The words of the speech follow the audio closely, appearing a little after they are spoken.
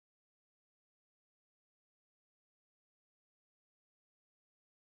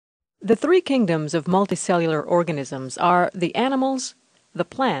The three kingdoms of multicellular organisms are the animals, the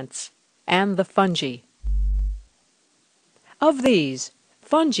plants, and the fungi. Of these,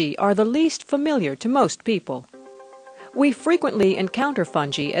 fungi are the least familiar to most people. We frequently encounter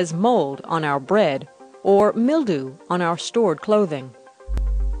fungi as mold on our bread or mildew on our stored clothing.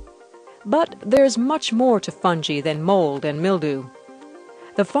 But there's much more to fungi than mold and mildew.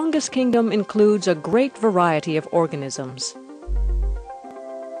 The fungus kingdom includes a great variety of organisms.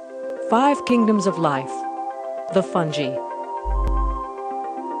 5 kingdoms of life. The fungi.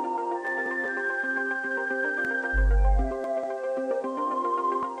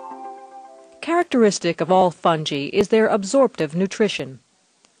 Characteristic of all fungi is their absorptive nutrition.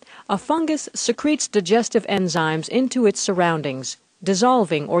 A fungus secretes digestive enzymes into its surroundings,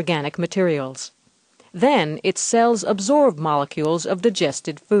 dissolving organic materials. Then its cells absorb molecules of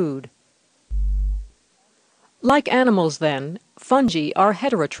digested food. Like animals, then, fungi are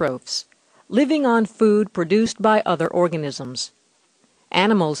heterotrophs, living on food produced by other organisms.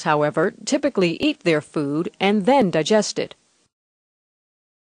 Animals, however, typically eat their food and then digest it,